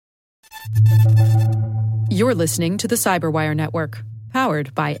You're listening to the Cyberwire Network,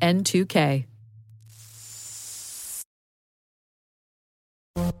 powered by N2K.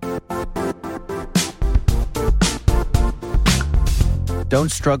 Don't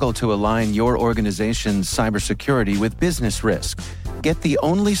struggle to align your organization's cybersecurity with business risk. Get the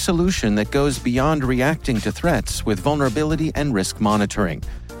only solution that goes beyond reacting to threats with vulnerability and risk monitoring.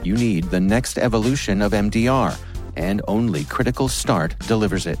 You need the next evolution of MDR, and only Critical Start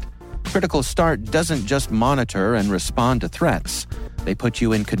delivers it. Critical Start doesn't just monitor and respond to threats. They put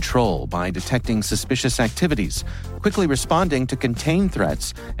you in control by detecting suspicious activities, quickly responding to contain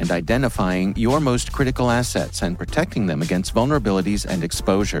threats, and identifying your most critical assets and protecting them against vulnerabilities and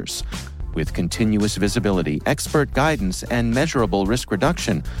exposures. With continuous visibility, expert guidance, and measurable risk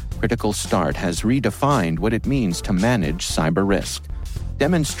reduction, Critical Start has redefined what it means to manage cyber risk.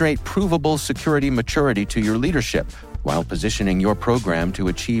 Demonstrate provable security maturity to your leadership while positioning your program to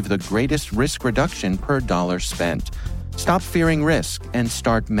achieve the greatest risk reduction per dollar spent. Stop fearing risk and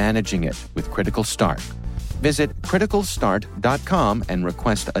start managing it with Critical Start. Visit criticalstart.com and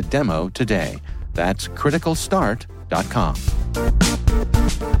request a demo today. That's criticalstart.com.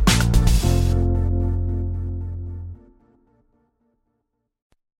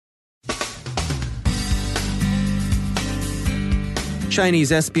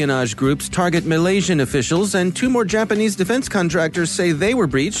 Chinese espionage groups target Malaysian officials, and 2 more Japanese defense contractors say they were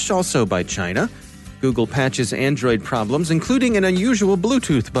breached, also by China. Google patches Android problems, including an unusual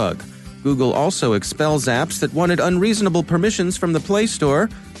Bluetooth bug. Google also expels apps that wanted unreasonable permissions from the Play Store.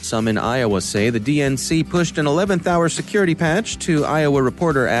 Some in Iowa say the DNC pushed an 11th-hour security patch to Iowa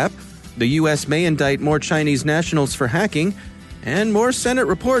Reporter app. The U.S. may indict more Chinese nationals for hacking. And more Senate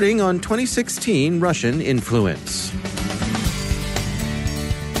reporting on 2016 Russian influence.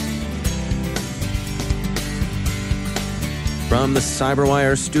 From the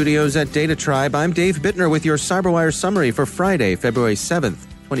Cyberwire studios at Data Tribe, I'm Dave Bittner with your Cyberwire summary for Friday, February 7th,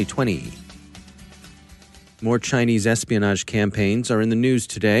 2020. More Chinese espionage campaigns are in the news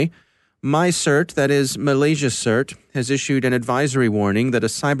today. MyCert, that is Malaysia Cert, has issued an advisory warning that a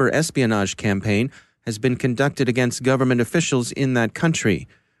cyber espionage campaign has been conducted against government officials in that country.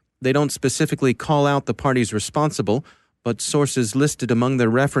 They don't specifically call out the parties responsible, but sources listed among their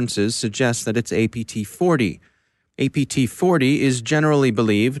references suggest that it's APT-40. APT-40 is generally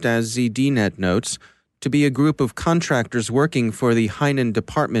believed, as ZDNet notes, to be a group of contractors working for the Hainan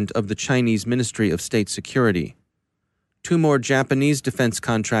Department of the Chinese Ministry of State Security. 2 more Japanese defense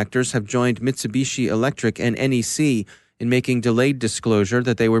contractors have joined Mitsubishi Electric and NEC in making delayed disclosure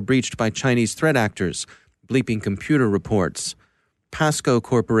that they were breached by Chinese threat actors, Bleeping Computer reports. Pasco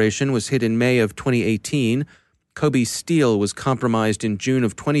Corporation was hit in May of 2018. Kobe Steel was compromised in June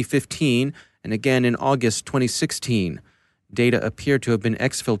of 2015 and again in August 2016. Data appear to have been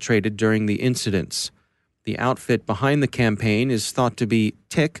exfiltrated during the incidents. The outfit behind the campaign is thought to be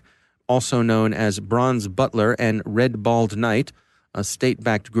TIC, also known as Bronze Butler and Red Bald Knight, a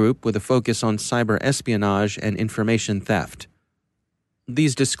state-backed group with a focus on cyber espionage and information theft.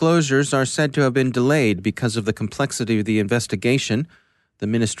 These disclosures are said to have been delayed because of the complexity of the investigation. The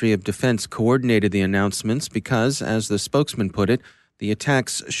Ministry of Defense coordinated the announcements because, as the spokesman put it, the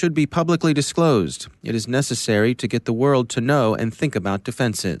attacks should be publicly disclosed. It is necessary to get the world to know and think about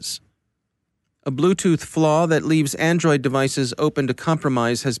defenses. A Bluetooth flaw that leaves Android devices open to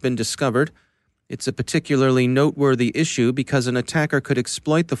compromise has been discovered. It's a particularly noteworthy issue because an attacker could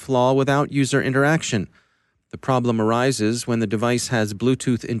exploit the flaw without user interaction. The problem arises when the device has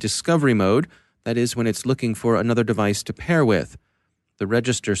Bluetooth in discovery mode, that is, when it's looking for another device to pair with. The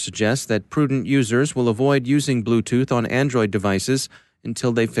register suggests that prudent users will avoid using Bluetooth on Android devices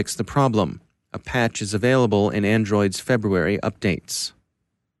until they fix the problem. A patch is available in Android's February updates.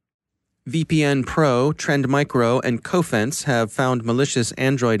 VPN Pro, Trend Micro, and Cofense have found malicious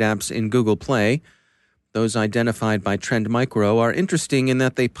Android apps in Google Play. Those identified by Trend Micro are interesting in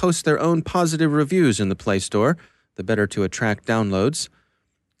that they post their own positive reviews in the Play Store, the better to attract downloads.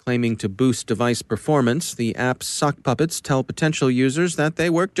 Claiming to boost device performance, the app's sock puppets tell potential users that they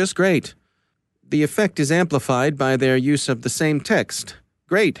work just great. The effect is amplified by their use of the same text.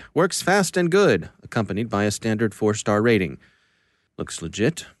 Great, works fast and good, accompanied by a standard 4-star rating. Looks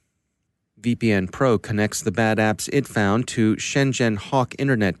legit. VPN Pro connects the bad apps it found to Shenzhen Hawk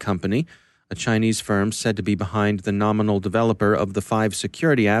Internet Company, a Chinese firm said to be behind the nominal developer of the 5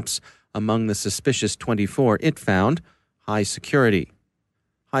 security apps among the suspicious 24 it found, High Security.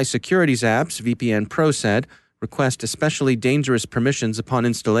 High Security's apps, VPN Pro said, request especially dangerous permissions upon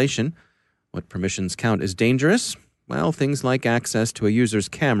installation. What permissions count as dangerous? Well, things like access to a user's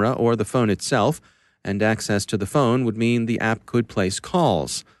camera or the phone itself, and access to the phone would mean the app could place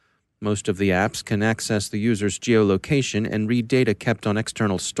calls. Most of the apps can access the user's geolocation and read data kept on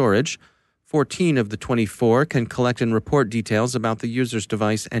external storage. 14 of the 24 can collect and report details about the user's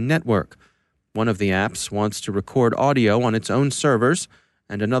device and network. One of the apps wants to record audio on its own servers,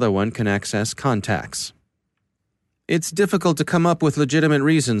 and another one can access contacts. It's difficult to come up with legitimate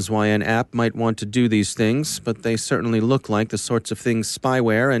reasons why an app might want to do these things, but they certainly look like the sorts of things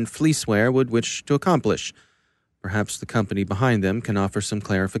spyware and fleeceware would wish to accomplish. Perhaps the company behind them can offer some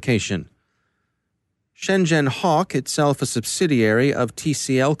clarification. Shenzhen Hawk, itself a subsidiary of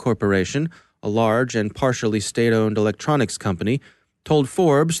TCL Corporation, a large and partially state-owned electronics company, told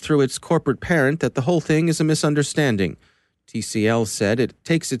Forbes through its corporate parent that the whole thing is a misunderstanding. TCL said it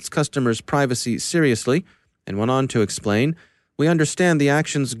takes its customers' privacy seriously and went on to explain, "We understand the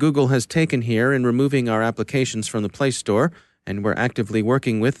actions Google has taken here in removing our applications from the Play Store, and we're actively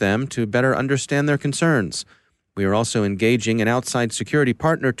working with them to better understand their concerns. We are also engaging an outside security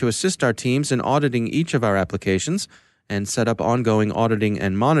partner to assist our teams in auditing each of our applications and set up ongoing auditing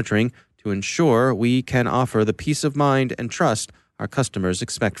and monitoring to ensure we can offer the peace of mind and trust our customers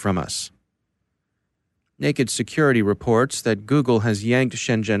expect from us." Naked Security reports that Google has yanked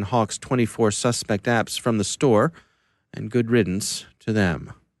Shenzhen Hawk's 24 suspect apps from the store, and good riddance to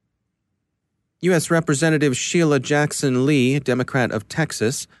them. U.S. Representative Sheila Jackson Lee, Democrat of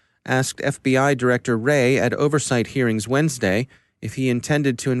Texas, asked FBI Director Wray at oversight hearings Wednesday if he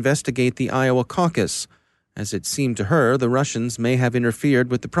intended to investigate the Iowa caucus, as it seemed to her the Russians may have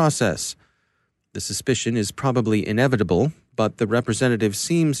interfered with the process. The suspicion is probably inevitable, but the representative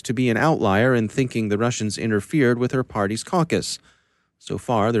seems to be an outlier in thinking the Russians interfered with her party's caucus. So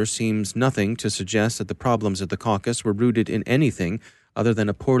far, there seems nothing to suggest that the problems at the caucus were rooted in anything other than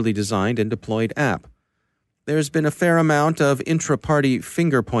a poorly designed and deployed app. There's been a fair amount of intra-party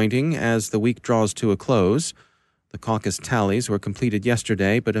finger-pointing as the week draws to a close. The caucus tallies were completed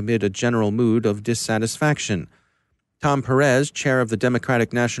yesterday, but amid a general mood of dissatisfaction. Tom Perez, chair of the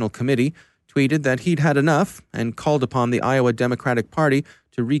Democratic National Committee, tweeted that he'd had enough and called upon the Iowa Democratic Party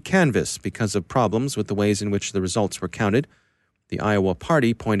to recanvass because of problems with the ways in which the results were counted. The Iowa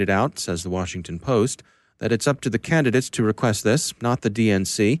Party pointed out, says the Washington Post, that it's up to the candidates to request this, not the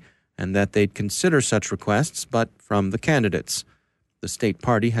DNC, and that they'd consider such requests, but from the candidates. The state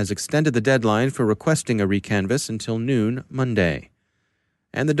party has extended the deadline for requesting a recanvass until noon Monday.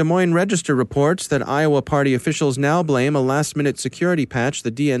 And the Des Moines Register reports that Iowa Party officials now blame a last-minute security patch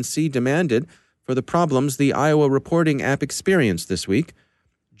the DNC demanded for the problems the Iowa reporting app experienced this week.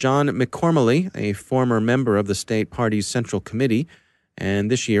 John McCormally, a former member of the state party's Central Committee and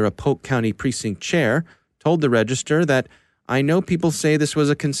this year a Polk County precinct chair, told the Register that, "I know people say this was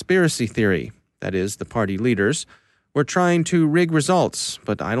a conspiracy theory, that is, the party leaders, were trying to rig results,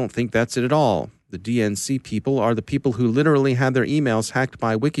 but I don't think that's it at all. The DNC people are the people who literally had their emails hacked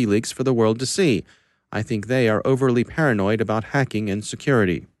by WikiLeaks for the world to see. I think they are overly paranoid about hacking and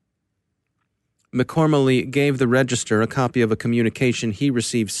security." McCormally gave the Register a copy of a communication he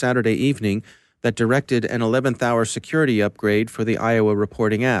received Saturday evening that directed an 11th-hour security upgrade for the Iowa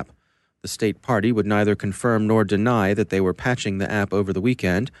reporting app. The state party would neither confirm nor deny that they were patching the app over the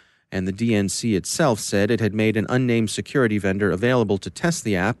weekend, and the DNC itself said it had made an unnamed security vendor available to test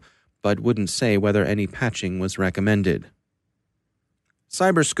the app, but wouldn't say whether any patching was recommended.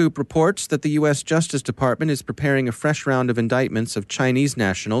 Cyberscoop reports that the U.S. Justice Department is preparing a fresh round of indictments of Chinese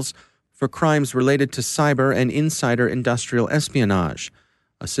nationals for crimes related to cyber and insider industrial espionage.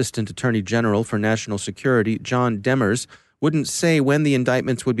 Assistant Attorney General for National Security John Demers wouldn't say when the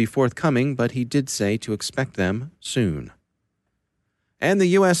indictments would be forthcoming, but he did say to expect them soon. And the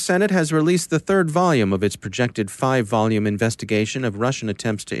U.S. Senate has released the third volume of its projected 5-volume investigation of Russian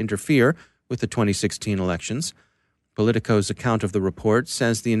attempts to interfere with the 2016 elections. Politico's account of the report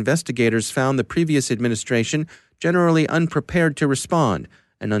says the investigators found the previous administration generally unprepared to respond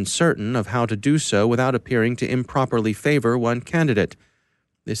and uncertain of how to do so without appearing to improperly favor one candidate.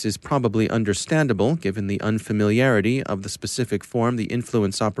 This is probably understandable given the unfamiliarity of the specific form the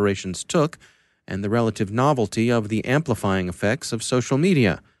influence operations took and the relative novelty of the amplifying effects of social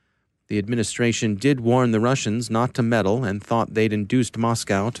media. The administration did warn the Russians not to meddle and thought they'd induced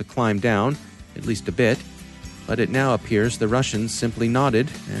Moscow to climb down, at least a bit, but it now appears the Russians simply nodded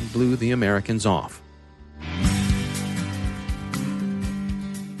and blew the Americans off.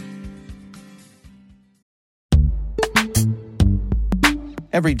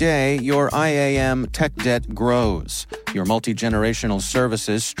 Every day, your IAM tech debt grows. Your multi-generational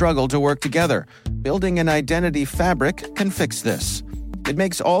services struggle to work together. Building an identity fabric can fix this. It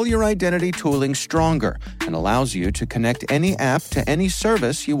makes all your identity tooling stronger and allows you to connect any app to any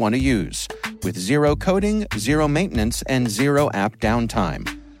service you want to use with zero coding, zero maintenance, and zero app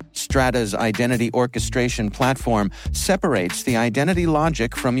downtime. Strata's identity orchestration platform separates the identity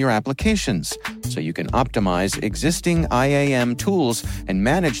logic from your applications, so you can optimize existing IAM tools and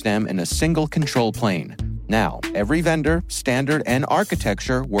manage them in a single control plane. Now, every vendor, standard, and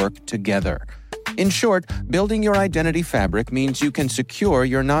architecture work together. In short, building your identity fabric means you can secure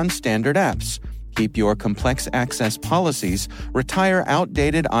your non-standard apps, keep your complex access policies, retire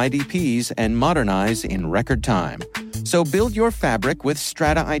outdated IDPs, and modernize in record time. So build your fabric with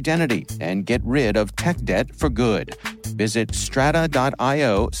Strata Identity and get rid of tech debt for good. Visit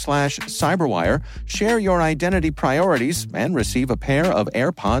strata.io/cyberwire, share your identity priorities, and receive a pair of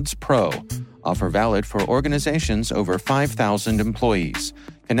AirPods Pro. Offer valid for organizations over 5,000 employees.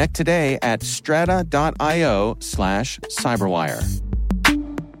 Connect today at strata.io/cyberwire.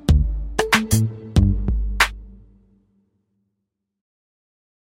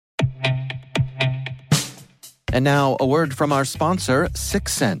 And now, a word from our sponsor,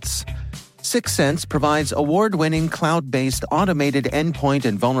 6sense. 6sense provides award-winning cloud-based automated endpoint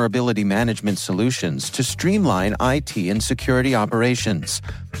and vulnerability management solutions to streamline IT and security operations.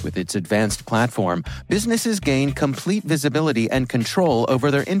 With its advanced platform, businesses gain complete visibility and control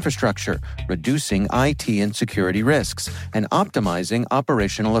over their infrastructure, reducing IT and security risks and optimizing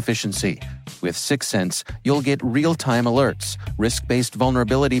operational efficiency. With 6sense, you'll get real-time alerts, risk-based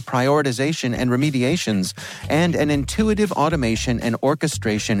vulnerability prioritization and remediations, and an intuitive automation and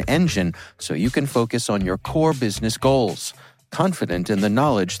orchestration engine so you can focus on your core business goals, confident in the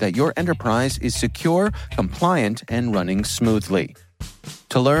knowledge that your enterprise is secure, compliant, and running smoothly.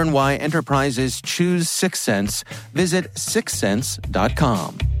 To learn why enterprises choose 6sense, visit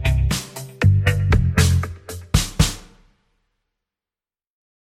 6sense.com.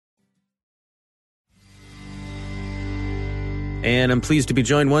 And I'm pleased to be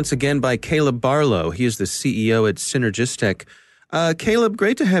joined once again by Caleb Barlow. He is the CEO at Synergistic. Caleb,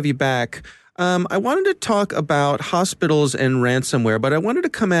 great to have you back. I wanted to talk about hospitals and ransomware, but I wanted to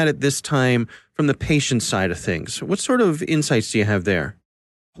come at it this time from the patient side of things. What sort of insights do you have there?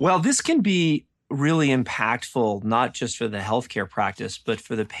 Well, this can be really impactful, not just for the healthcare practice, but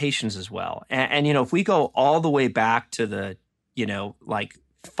for the patients as well. And if we go all the way back to the,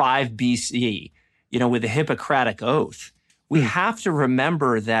 5 BC, with the Hippocratic Oath, we have to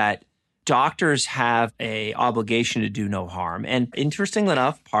remember that doctors have an obligation to do no harm. And interestingly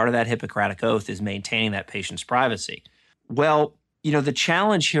enough, part of that Hippocratic Oath is maintaining that patient's privacy. Well, the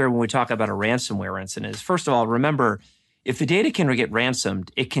challenge here when we talk about a ransomware incident is, first of all, remember, if the data can get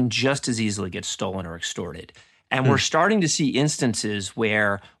ransomed, it can just as easily get stolen or extorted. And we're starting to see instances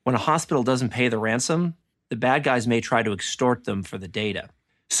where when a hospital doesn't pay the ransom, the bad guys may try to extort them for the data.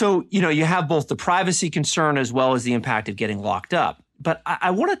 So, you have both the privacy concern as well as the impact of getting locked up. But I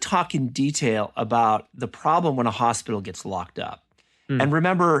want to talk in detail about the problem when a hospital gets locked up. And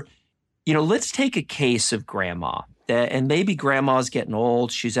remember, let's take a case of grandma. And maybe grandma's getting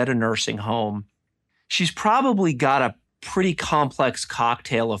old. She's at a nursing home. She's probably got a pretty complex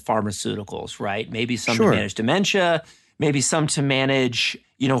cocktail of pharmaceuticals, right? Maybe some to manage dementia, maybe some to manage,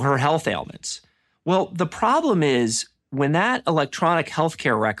 her health ailments. Well, the problem is when that electronic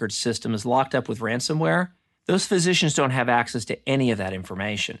healthcare record system is locked up with ransomware, those physicians don't have access to any of that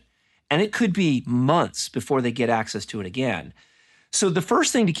information. And it could be months before they get access to it again. So the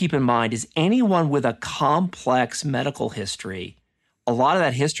first thing to keep in mind is anyone with a complex medical history, a lot of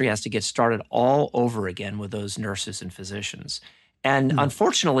that history has to get started all over again with those nurses and physicians. And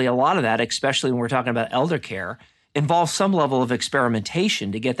unfortunately, a lot of that, especially when we're talking about elder care, involves some level of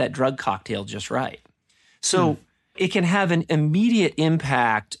experimentation to get that drug cocktail just right. So it can have an immediate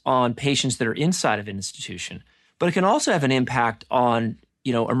impact on patients that are inside of an institution, but it can also have an impact on,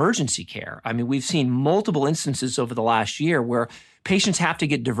 emergency care. I mean, we've seen multiple instances over the last year where patients have to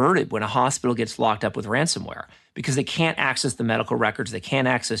get diverted when a hospital gets locked up with ransomware because they can't access the medical records, they can't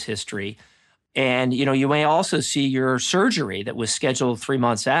access history. And, you may also see your surgery that was scheduled 3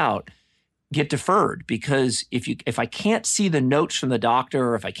 months out get deferred because if I can't see the notes from the doctor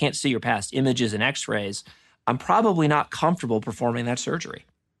or if I can't see your past images and x-rays, I'm probably not comfortable performing that surgery.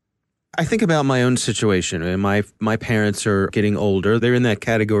 I think about my own situation, and my parents are getting older. They're in that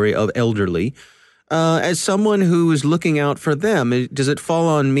category of elderly. As someone who is looking out for them, does it fall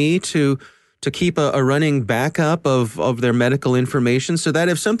on me to keep a running backup of their medical information so that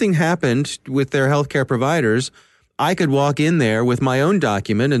if something happened with their healthcare providers, I could walk in there with my own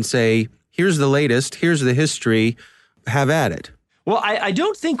document and say, here's the latest, here's the history, have at it? Well, I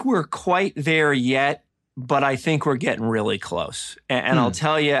don't think we're quite there yet. But I think we're getting really close. And I'll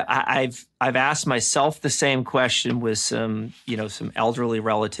tell you, I've asked myself the same question with some elderly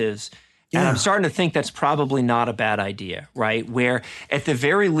relatives. And I'm starting to think that's probably not a bad idea, right? Where at the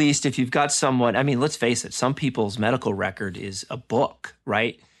very least, if you've got someone, I mean, let's face it, some people's medical record is a book,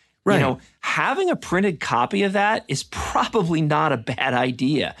 right? Right. You know, having a printed copy of that is probably not a bad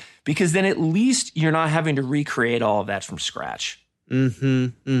idea, because then at least you're not having to recreate all of that from scratch.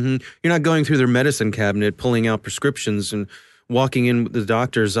 You're not going through their medicine cabinet, pulling out prescriptions and walking in the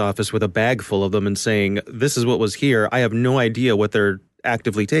doctor's office with a bag full of them and saying, this is what was here. I have no idea what they're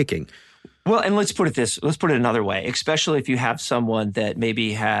actively taking. Well, and let's put it another way, especially if you have someone that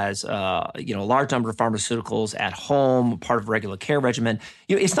maybe has, a large number of pharmaceuticals at home, part of a regular care regimen.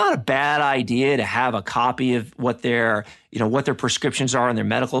 It's not a bad idea to have a copy of what their prescriptions are and their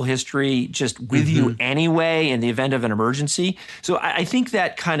medical history just with you anyway in the event of an emergency. So I think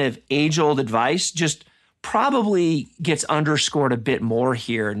that kind of age-old advice just probably gets underscored a bit more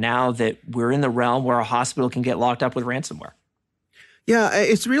here now that we're in the realm where a hospital can get locked up with ransomware. Yeah,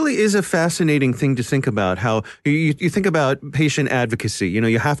 it really is a fascinating thing to think about, how you think about patient advocacy.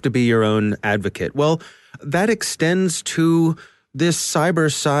 You have to be your own advocate. Well, that extends to this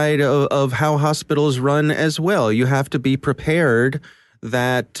cyber side of how hospitals run as well. You have to be prepared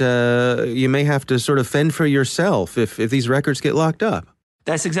that you may have to sort of fend for yourself if these records get locked up.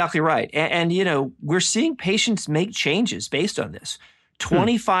 That's exactly right. And we're seeing patients make changes based on this.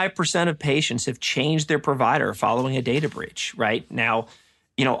 25% of patients have changed their provider following a data breach, right? Now,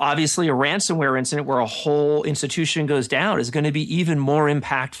 obviously a ransomware incident where a whole institution goes down is going to be even more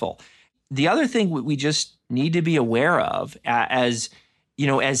impactful. The other thing we just need to be aware of as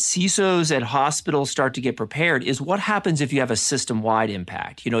CISOs at hospitals start to get prepared is what happens if you have a system-wide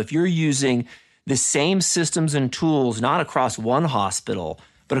impact. If you're using the same systems and tools, not across one hospital,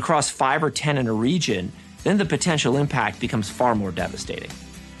 but across 5 or 10 in a region, then the potential impact becomes far more devastating.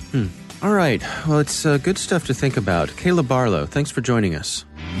 All right. Well, it's good stuff to think about. Caleb Barlow, thanks for joining us.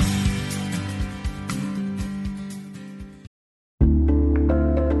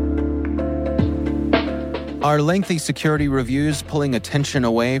 Are lengthy security reviews pulling attention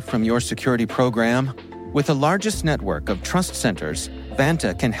away from your security program? With the largest network of trust centers,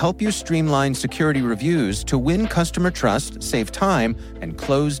 Vanta can help you streamline security reviews to win customer trust, save time, and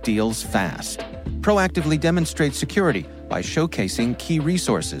close deals fast. Proactively demonstrate security by showcasing key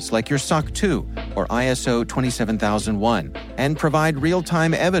resources like your SOC 2 or ISO 27001 and provide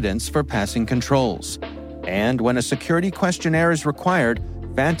real-time evidence for passing controls. And when a security questionnaire is required,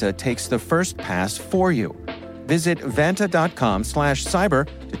 Vanta takes the first pass for you. Visit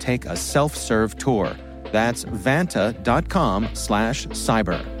vanta.com/cyber to take a self-serve tour. That's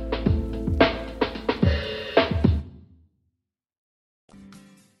vanta.com/cyber.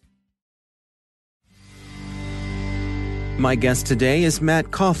 My guest today is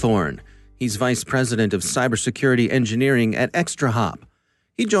Matt Cawthorn. He's Vice President of Cybersecurity Engineering at ExtraHop.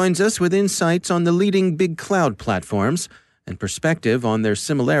 He joins us with insights on the leading big cloud platforms and perspective on their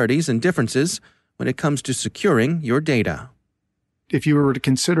similarities and differences when it comes to securing your data. If you were to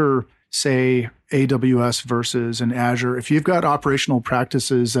consider, say, AWS versus an Azure, if you've got operational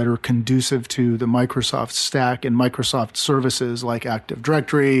practices that are conducive to the Microsoft stack and Microsoft services like Active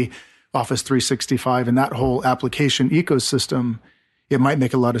Directory, Office 365, and that whole application ecosystem, it might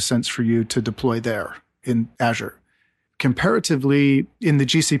make a lot of sense for you to deploy there in Azure. Comparatively, in the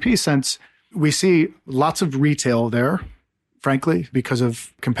GCP sense, we see lots of retail there, frankly, because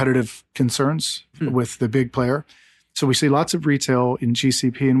of competitive concerns with the big player. So we see lots of retail in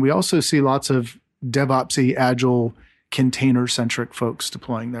GCP, and we also see lots of DevOpsy, agile, container-centric folks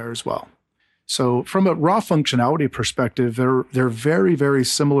deploying there as well. So from a raw functionality perspective, they're very, very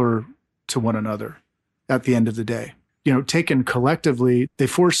similar to one another at the end of the day. Taken collectively, they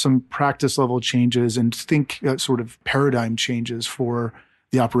force some practice level changes and think sort of paradigm changes for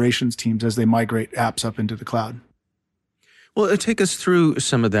the operations teams as they migrate apps up into the cloud. Well, take us through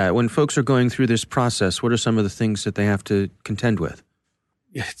some of that. When folks are going through this process, what are some of the things that they have to contend with?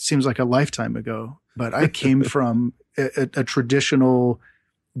 It seems like a lifetime ago, but I came from a traditional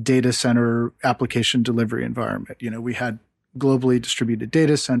data center application delivery environment. We had globally distributed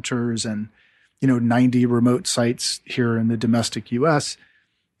data centers and 90 remote sites here in the domestic US,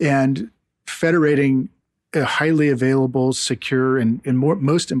 and federating a highly available, secure, and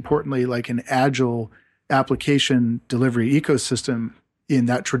most importantly, like an agile application delivery ecosystem in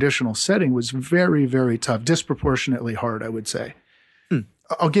that traditional setting was very, very tough, disproportionately hard, I would say.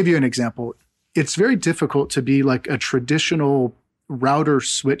 I'll give you an example. It's very difficult to be like a traditional router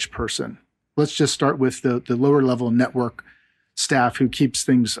switch person. Let's just start with the lower level network staff who keeps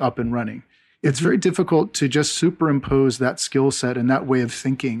things up and running. It's very difficult to just superimpose that skill set and that way of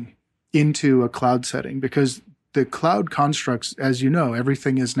thinking into a cloud setting, because the cloud constructs, as you know,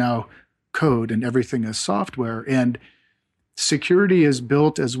 everything is now code and everything is software. And security is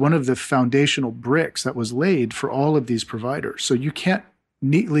built as one of the foundational bricks that was laid for all of these providers. So you can't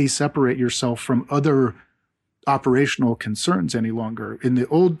neatly separate yourself from other operational concerns any longer. In the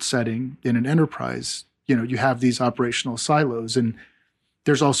old setting, in an enterprise, you have these operational silos, and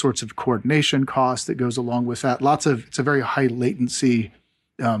there's all sorts of coordination costs that goes along with that. It's a very high latency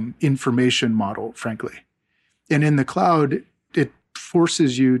information model, frankly. And in the cloud, it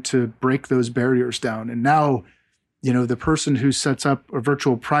forces you to break those barriers down. And now, the person who sets up a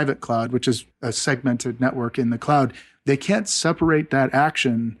virtual private cloud, which is a segmented network in the cloud, they can't separate that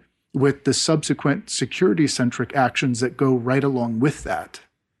action with the subsequent security-centric actions that go right along with that.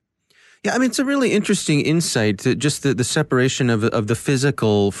 Yeah, I mean, it's a really interesting insight, just the separation of the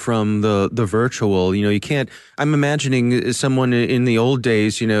physical from the virtual. You can't, I'm imagining someone in the old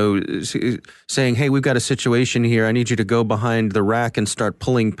days, saying, hey, we've got a situation here. I need you to go behind the rack and start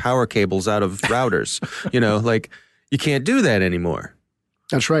pulling power cables out of routers. You can't do that anymore.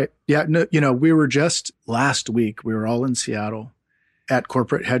 That's right. Yeah, no, we were just last week, we were all in Seattle at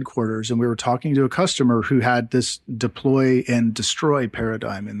corporate headquarters, and we were talking to a customer who had this deploy and destroy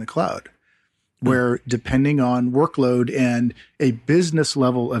paradigm in the cloud, where depending on workload and a business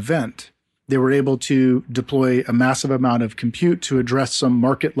level event, they were able to deploy a massive amount of compute to address some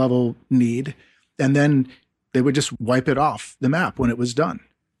market level need, and then they would just wipe it off the map when it was done.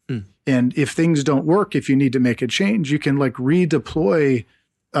 And if things don't work, if you need to make a change, you can redeploy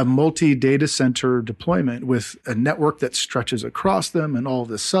a multi-data center deployment with a network that stretches across them and all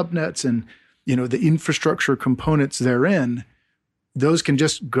the subnets and, the infrastructure components therein. Those can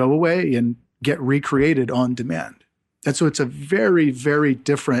just go away and get recreated on demand. And so it's a very, very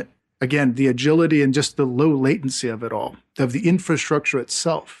different, again, the agility and just the low latency of it all, of the infrastructure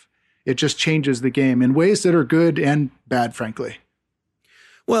itself. It just changes the game in ways that are good and bad, frankly.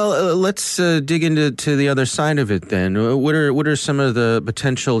 Well, let's dig into the other side of it then. What are some of the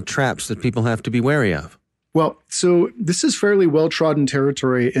potential traps that people have to be wary of? Well, so this is fairly well-trodden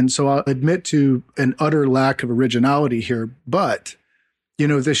territory, and so I'll admit to an utter lack of originality here. But,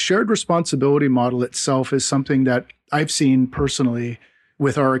 the shared responsibility model itself is something that I've seen personally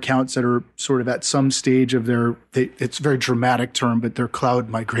with our accounts that are sort of at some stage of it's a very dramatic term, but their cloud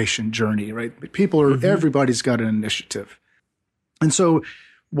migration journey, right? Everybody's got an initiative. And so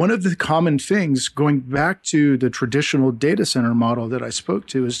one of the common things, going back to the traditional data center model that I spoke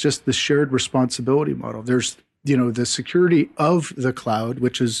to, is just the shared responsibility model. There's, the security of the cloud,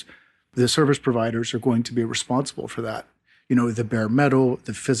 which is the service providers are going to be responsible for that. The bare metal,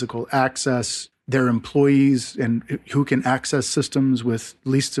 the physical access, their employees, and who can access systems with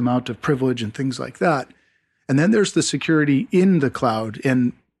least amount of privilege and things like that. And then there's the security in the cloud.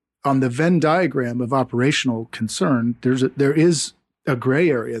 And on the Venn diagram of operational concern, there is a gray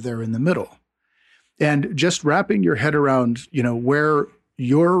area there in the middle. And just wrapping your head around, where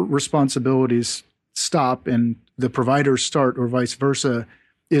your responsibilities stop and the providers start or vice versa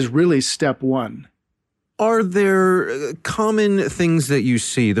is really step one. Are there common things that you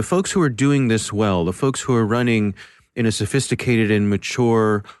see? The folks who are doing this well, the folks who are running in a sophisticated and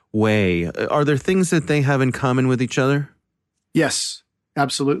mature way, are there things that they have in common with each other? Yes,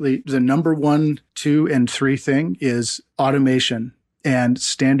 absolutely. The number 1, 2, and 3 thing is automation and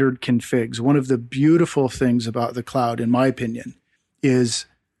standard configs. One of the beautiful things about the cloud, in my opinion, is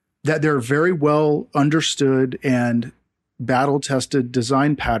that there are very well understood and battle-tested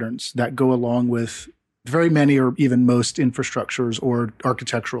design patterns that go along with very many or even most infrastructures or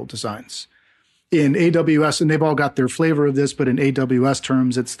architectural designs. In AWS, and they've all got their flavor of this, but in AWS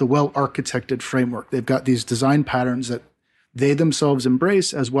terms, it's the well-architected framework. They've got these design patterns that they themselves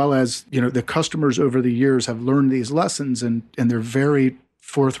embrace, as well as, the customers over the years have learned these lessons and they're very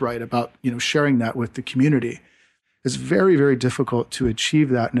forthright about, sharing that with the community. It's very, very difficult to achieve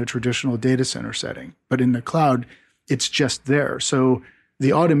that in a traditional data center setting. But in the cloud, it's just there. So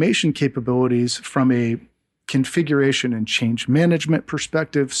the automation capabilities from a configuration and change management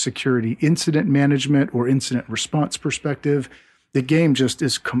perspective, security incident management or incident response perspective, the game just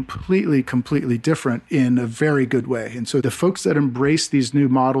is completely, completely different in a very good way. And so the folks that embrace these new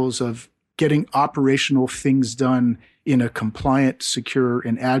models of getting operational things done in a compliant, secure,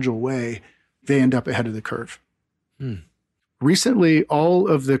 and agile way, they end up ahead of the curve. Recently, all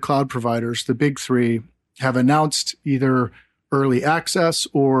of the cloud providers, the big 3, have announced either early access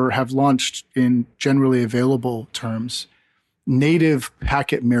or have launched in generally available terms, native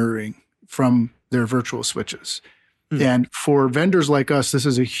packet mirroring from their virtual switches. And for vendors like us, this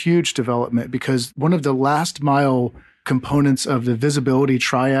is a huge development because one of the last mile components of the visibility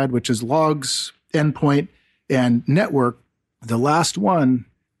triad, which is logs, endpoint, and network, the last one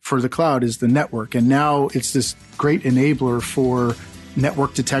for the cloud is the network. And now it's this great enabler for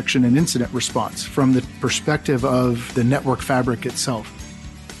network detection and incident response from the perspective of the network fabric itself.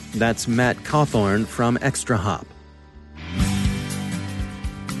 That's Matt Cawthorn from Extra Hop.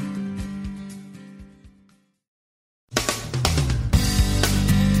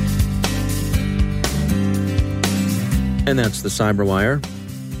 And that's the Cyberwire.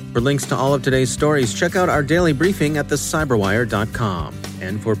 For links to all of today's stories, check out our daily briefing at thecyberwire.com.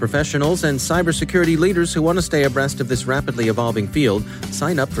 And for professionals and cybersecurity leaders who want to stay abreast of this rapidly evolving field,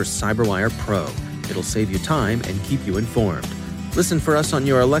 sign up for Cyberwire Pro. It'll save you time and keep you informed. Listen for us on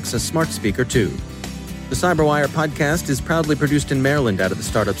your Alexa smart speaker, too. The Cyberwire podcast is proudly produced in Maryland out of the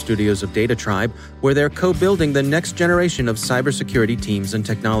startup studios of Data Tribe, where they're co-building the next generation of cybersecurity teams and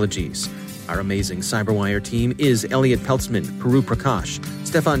technologies. Our amazing Cyberwire team is Elliot Peltzman, Puru Prakash,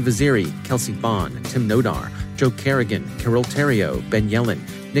 Stefan Vaziri, Kelsey Bond, Tim Nodar, Joe Kerrigan, Carol Terrio, Ben Yellen,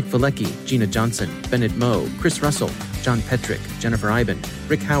 Nick Valecki, Gina Johnson, Bennett Moe, Chris Russell, John Petrick, Jennifer Iben,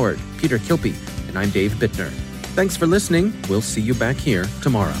 Rick Howard, Peter Kilpie, and I'm Dave Bittner. Thanks for listening. We'll see you back here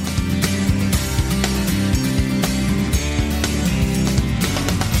tomorrow.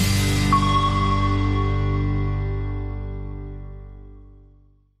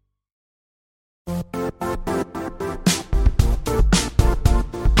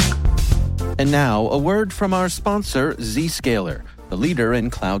 And now, a word from our sponsor, Zscaler, the leader in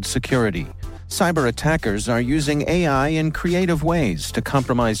cloud security. Cyber attackers are using AI in creative ways to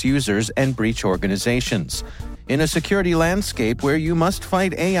compromise users and breach organizations. In a security landscape where you must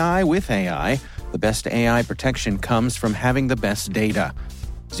fight AI with AI, the best AI protection comes from having the best data.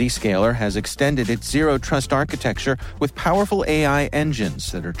 Zscaler has extended its zero-trust architecture with powerful AI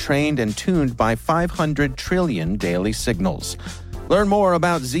engines that are trained and tuned by 500 trillion daily signals. Learn more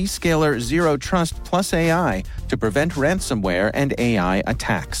about Zscaler Zero Trust Plus AI to prevent ransomware and AI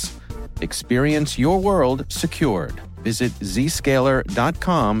attacks. Experience your world secured. Visit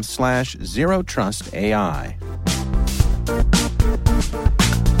zscaler.com/zerotrustai.